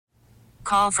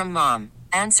call from mom.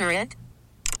 Answer it.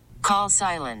 Call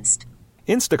silenced.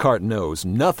 Instacart knows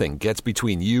nothing gets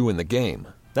between you and the game.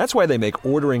 That's why they make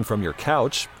ordering from your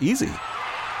couch easy.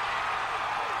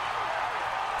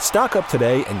 Stock up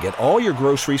today and get all your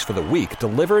groceries for the week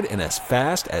delivered in as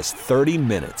fast as 30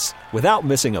 minutes without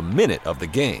missing a minute of the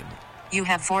game. You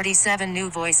have 47 new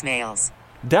voicemails.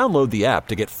 Download the app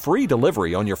to get free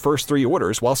delivery on your first 3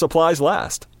 orders while supplies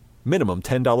last. Minimum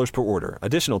 $10 per order.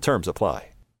 Additional terms apply.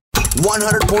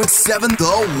 100.7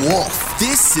 The Wolf.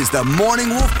 This is the Morning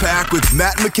Wolf Pack with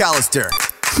Matt McAllister.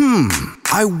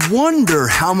 I wonder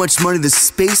how much money the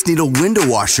Space Needle window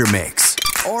washer makes.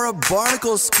 Or a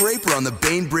barnacle scraper on the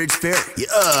Bainbridge Ferry.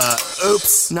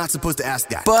 Oops, not supposed to ask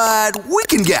that. But we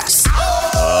can guess.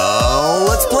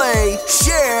 Let's play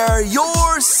Share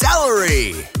Your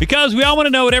Salary. Because we all want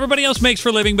to know what everybody else makes for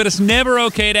a living, but it's never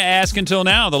okay to ask until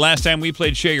now. The last time we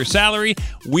played Share Your Salary,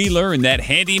 we learned that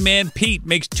Handyman Pete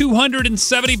makes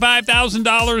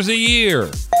 $275,000 a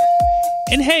year.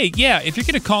 And hey, yeah, if you're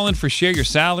going to call in for Share Your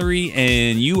Salary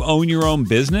and you own your own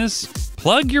business,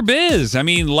 plug your biz. I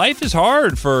mean, life is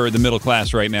hard for the middle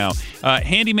class right now.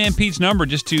 Handyman Pete's number,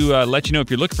 just to let you know if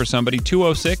you're looking for somebody,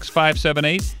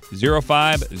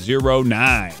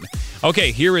 206-578-0509.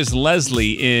 Okay, here is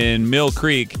Leslie in Mill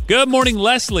Creek. Good morning,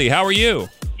 Leslie. How are you?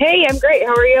 Hey, I'm great.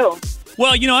 How are you?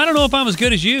 Well, you know, I don't know if I'm as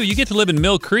good as you. You get to live in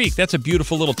Mill Creek. That's a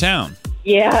beautiful little town.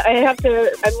 Yeah, I'm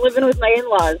living with my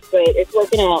in-laws, but it's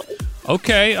working out.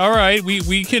 Okay, all right.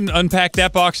 We can unpack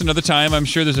that box another time. I'm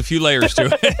sure there's a few layers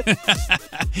to it.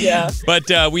 Yeah.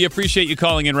 But we appreciate you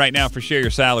calling in right now for Share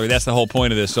Your Salary. That's the whole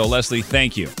point of this. So, Leslie,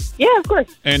 thank you. Yeah, of course.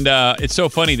 And it's so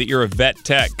funny that you're a vet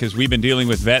tech because we've been dealing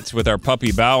with vets with our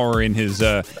puppy Bauer in his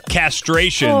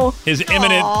castration, his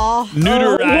imminent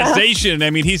neuterization. Yeah.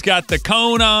 I mean, he's got the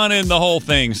cone on and the whole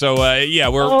thing. So,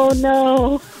 we're... Oh,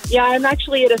 no. Yeah, I'm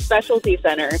actually at a specialty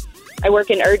center. I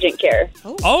work in urgent care.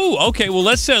 Oh, okay. Well,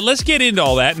 let's get into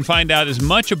all that and find out as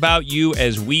much about you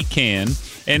as we can.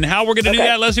 And how we're going to do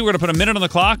that, Leslie, we're going to put a minute on the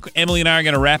clock. Emily and I are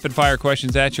going to rapid-fire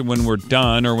questions at you when we're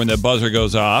done or when the buzzer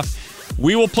goes off.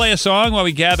 We will play a song while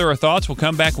we gather our thoughts. We'll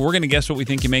come back. We're going to guess what we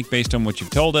think you make based on what you've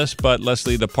told us. But,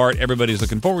 Leslie, the part everybody's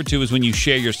looking forward to is when you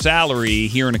share your salary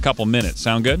here in a couple minutes.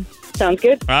 Sound good? Sounds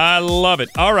good. I love it.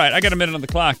 All right, I got a minute on the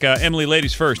clock. Emily,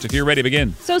 ladies first. If you're ready,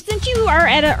 begin. So since you are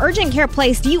at an urgent care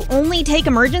place, do you only take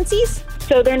emergencies?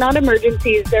 So they're not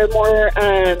emergencies. They're more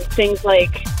things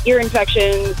like ear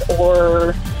infections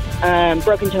or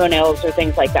broken toenails or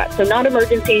things like that. So not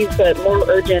emergencies, but more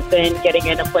urgent than getting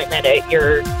an appointment at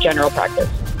your general practice.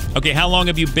 Okay, how long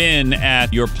have you been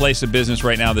at your place of business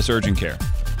right now, this urgent care?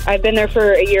 I've been there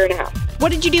for a year and a half.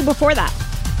 What did you do before that?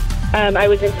 I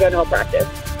was in general practice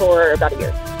for about a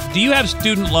year. Do you have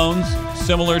student loans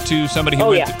similar to somebody who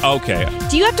went to... Okay.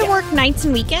 Do you have to work nights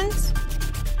and weekends?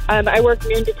 I work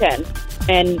noon to 10,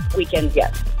 and weekends,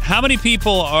 yes. How many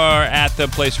people are at the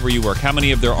place where you work? How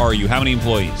many of there are you? How many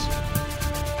employees?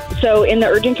 So in the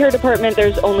urgent care department,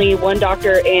 there's only one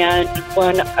doctor and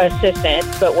one assistant,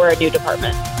 but we're a new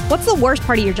department. What's the worst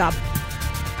part of your job?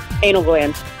 Anal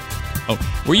glands. Oh,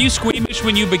 were you squeamish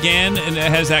when you began, and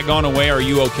has that gone away, or are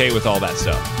you okay with all that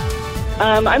stuff?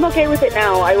 I'm okay with it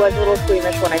now. I was a little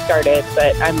squeamish when I started,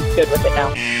 but I'm good with it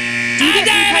now.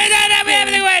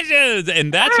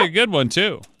 And that's a good one,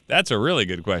 too. That's a really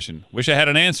good question. Wish I had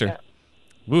an answer. Yeah.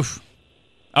 Woof.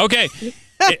 Okay.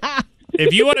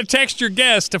 If you want to text your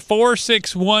guess to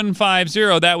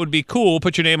 46150, that would be cool.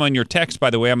 Put your name on your text,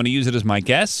 by the way. I'm going to use it as my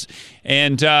guess.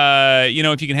 And,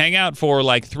 if you can hang out for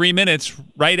like 3 minutes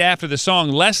right after the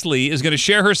song, Leslie is going to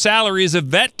share her salary as a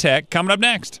vet tech coming up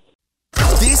next.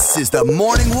 This is the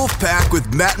Morning Wolf Pack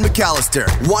with Matt McAllister.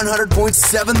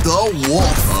 100.7 The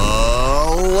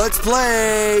Wolf. Let's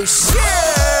play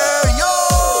Share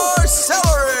Your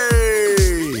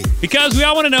Salary. Because we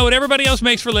all want to know what everybody else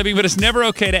makes for a living, but it's never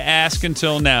okay to ask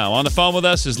until now. On the phone with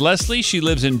us is Leslie. She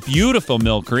lives in beautiful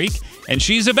Mill Creek, and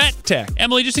she's a vet tech.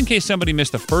 Emily, just in case somebody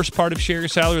missed the first part of Share Your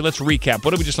Salary, let's recap.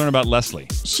 What did we just learn about Leslie?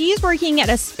 She's working at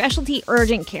a specialty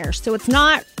urgent care, so it's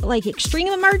not like extreme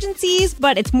emergencies,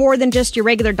 but it's more than just your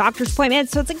regular doctor's appointment.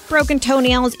 So it's like broken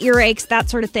toenails, earaches, that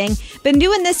sort of thing. Been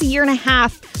doing this a year and a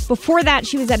half. Before that,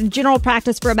 she was at a general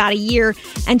practice for about a year,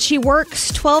 and she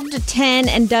works 12 to 10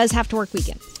 and does have to work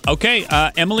weekends. Okay,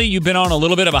 Emily, you've been on a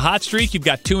little bit of a hot streak. You've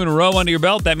got 2 in a row under your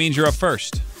belt. That means you're up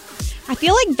first. I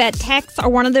feel like vet techs are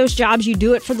one of those jobs you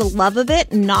do it for the love of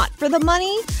it, not for the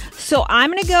money. So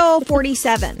I'm going to go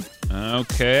 47.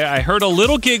 Okay, I heard a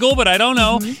little giggle, but I don't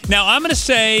know. Mm-hmm. Now, I'm going to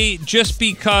say just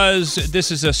because this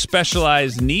is a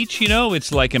specialized niche,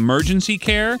 it's like emergency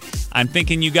care, I'm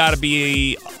thinking you got to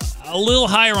be a little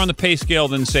higher on the pay scale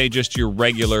than, say, just your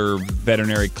regular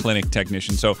veterinary clinic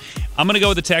technician. So I'm going to go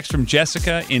with a text from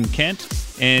Jessica in Kent,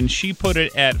 and she put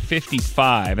it at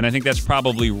 $55, and I think that's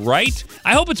probably right.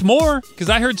 I hope it's more, because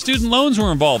I heard student loans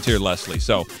were involved here, Leslie.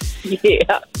 So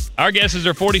Yeah. our guesses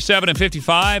are 47 and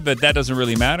 55, but that doesn't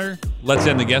really matter. Let's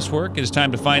end the guesswork. It's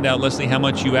time to find out, Leslie, how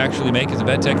much you actually make as a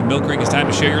vet tech in Mill Creek. It's time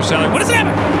to share your salary. What does it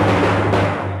happen?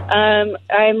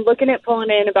 I'm looking at pulling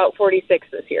in about 46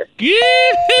 this year.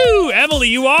 Yoo-hoo! Emily,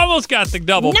 you almost got the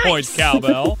double Nice. points,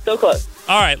 cowbell. So close.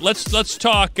 All right, let's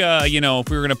talk, if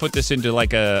we were going to put this into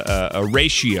like a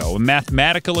ratio, a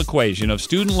mathematical equation of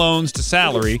student loans to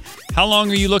salary, how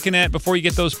long are you looking at before you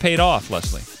get those paid off,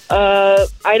 Leslie?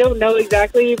 I don't know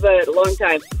exactly, but a long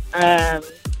time.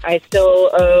 I still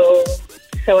owe,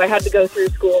 so I had to go through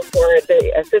school for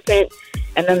the assistant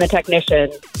and then the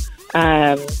technician.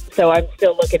 So I'm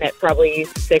still looking at probably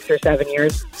 6 or 7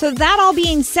 years. So that all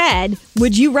being said,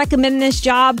 would you recommend this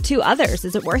job to others?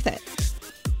 Is it worth it?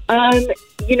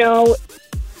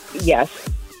 Yes.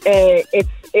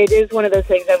 It is one of those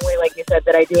things, Emily, like you said,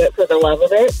 that I do it for the love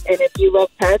of it. And if you love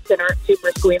pets and aren't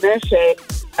super squeamish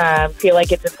and feel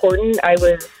like it's important, I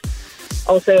was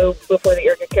also, before the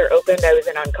urgent care opened, I was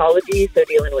in oncology, so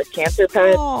dealing with cancer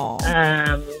pets. Oh.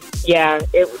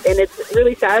 It's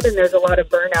really sad, and there's a lot of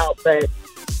burnout, but,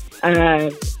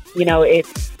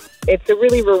 it's a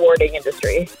really rewarding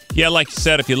industry. Yeah, like you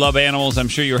said, if you love animals, I'm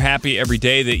sure you're happy every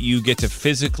day that you get to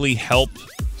physically help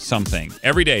something.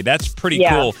 Every day. That's pretty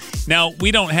cool. Now,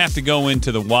 we don't have to go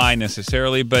into the why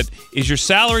necessarily, but is your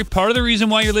salary part of the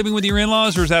reason why you're living with your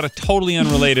in-laws, or is that a totally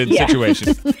unrelated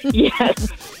situation? Yes,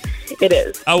 it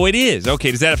is. Oh, it is.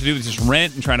 Okay, does that have to do with just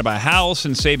rent and trying to buy a house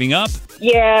and saving up?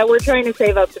 Yeah, we're trying to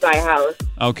save up to buy a house.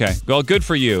 Okay. Well, good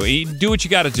for you. Do what you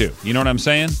got to do. You know what I'm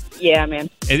saying? Yeah, man.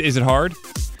 Is it hard?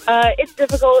 It's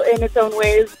difficult in its own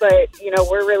ways, but,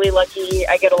 we're really lucky.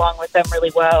 I get along with them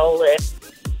really well, and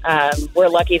we're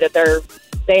lucky that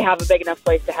they have a big enough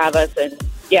place to have us, and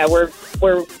yeah,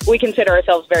 we consider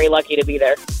ourselves very lucky to be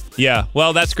there. Yeah,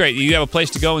 well, that's great. You have a place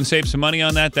to go and save some money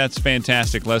on that. That's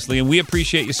fantastic, Leslie, and we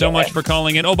appreciate you so much for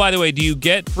calling in. Oh, by the way, do you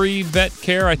get free vet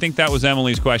care? I think that was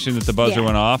Emily's question that the buzzer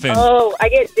went off. And I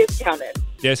get discounted.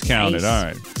 Discounted, Nice. all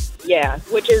right. Yeah,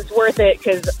 which is worth it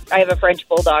because I have a French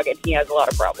bulldog and he has a lot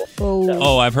of problems.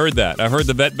 Oh, I've heard that. I've heard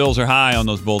the vet bills are high on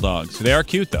those bulldogs. They are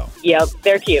cute, though. Yep,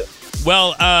 they're cute.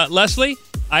 Well, Leslie,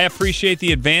 I appreciate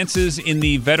the advances in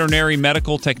the veterinary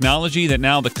medical technology that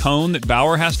now the cone that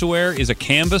Bauer has to wear is a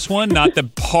canvas one, not the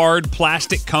hard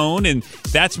plastic cone, and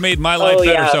that's made my life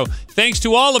better. Yeah. So thanks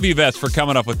to all of you vets for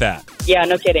coming up with that. Yeah,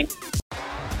 no kidding.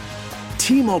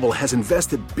 T-Mobile has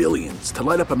invested billions to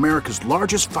light up America's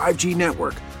largest 5G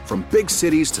network, from big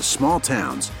cities to small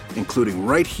towns, including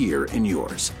right here in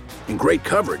yours. And great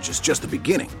coverage is just the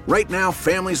beginning. Right now,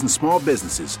 families and small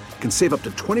businesses can save up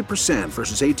to 20%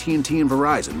 versus AT&T and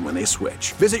Verizon when they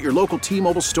switch. Visit your local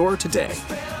T-Mobile store today.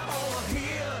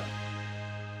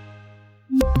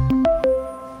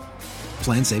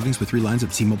 Plan savings with 3 lines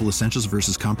of T-Mobile Essentials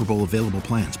versus comparable available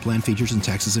plans. Plan features and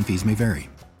taxes and fees may vary.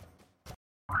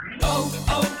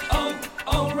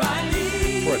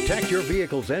 Protect your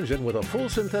vehicle's engine with a full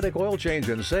synthetic oil change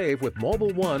and save with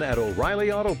Mobil 1 at O'Reilly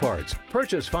Auto Parts.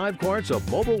 Purchase 5 quarts of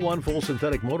Mobil 1 full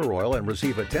synthetic motor oil and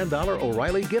receive a $10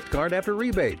 O'Reilly gift card after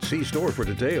rebate. See store for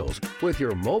details. With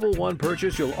your Mobil 1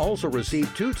 purchase, you'll also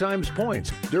receive 2 times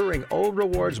points during O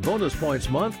Rewards Bonus Points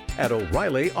Month at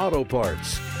O'Reilly Auto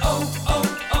Parts.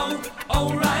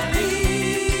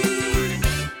 O'Reilly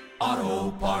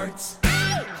Auto Parts.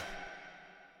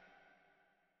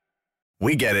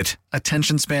 We get it.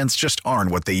 Attention spans just aren't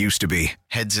what they used to be.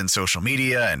 Heads in social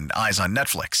media and eyes on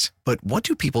Netflix. But what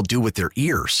do people do with their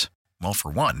ears? Well, for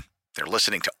one, they're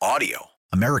listening to audio.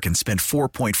 Americans spend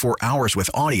 4.4 hours with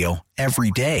audio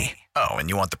every day. Oh, and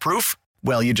you want the proof?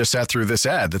 Well, you just sat through this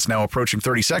ad that's now approaching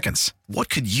 30 seconds. What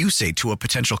could you say to a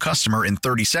potential customer in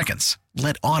 30 seconds?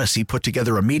 Let Odyssey put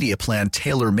together a media plan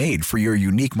tailor-made for your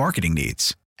unique marketing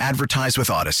needs. Advertise with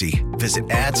Odyssey. Visit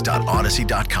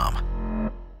ads.odyssey.com.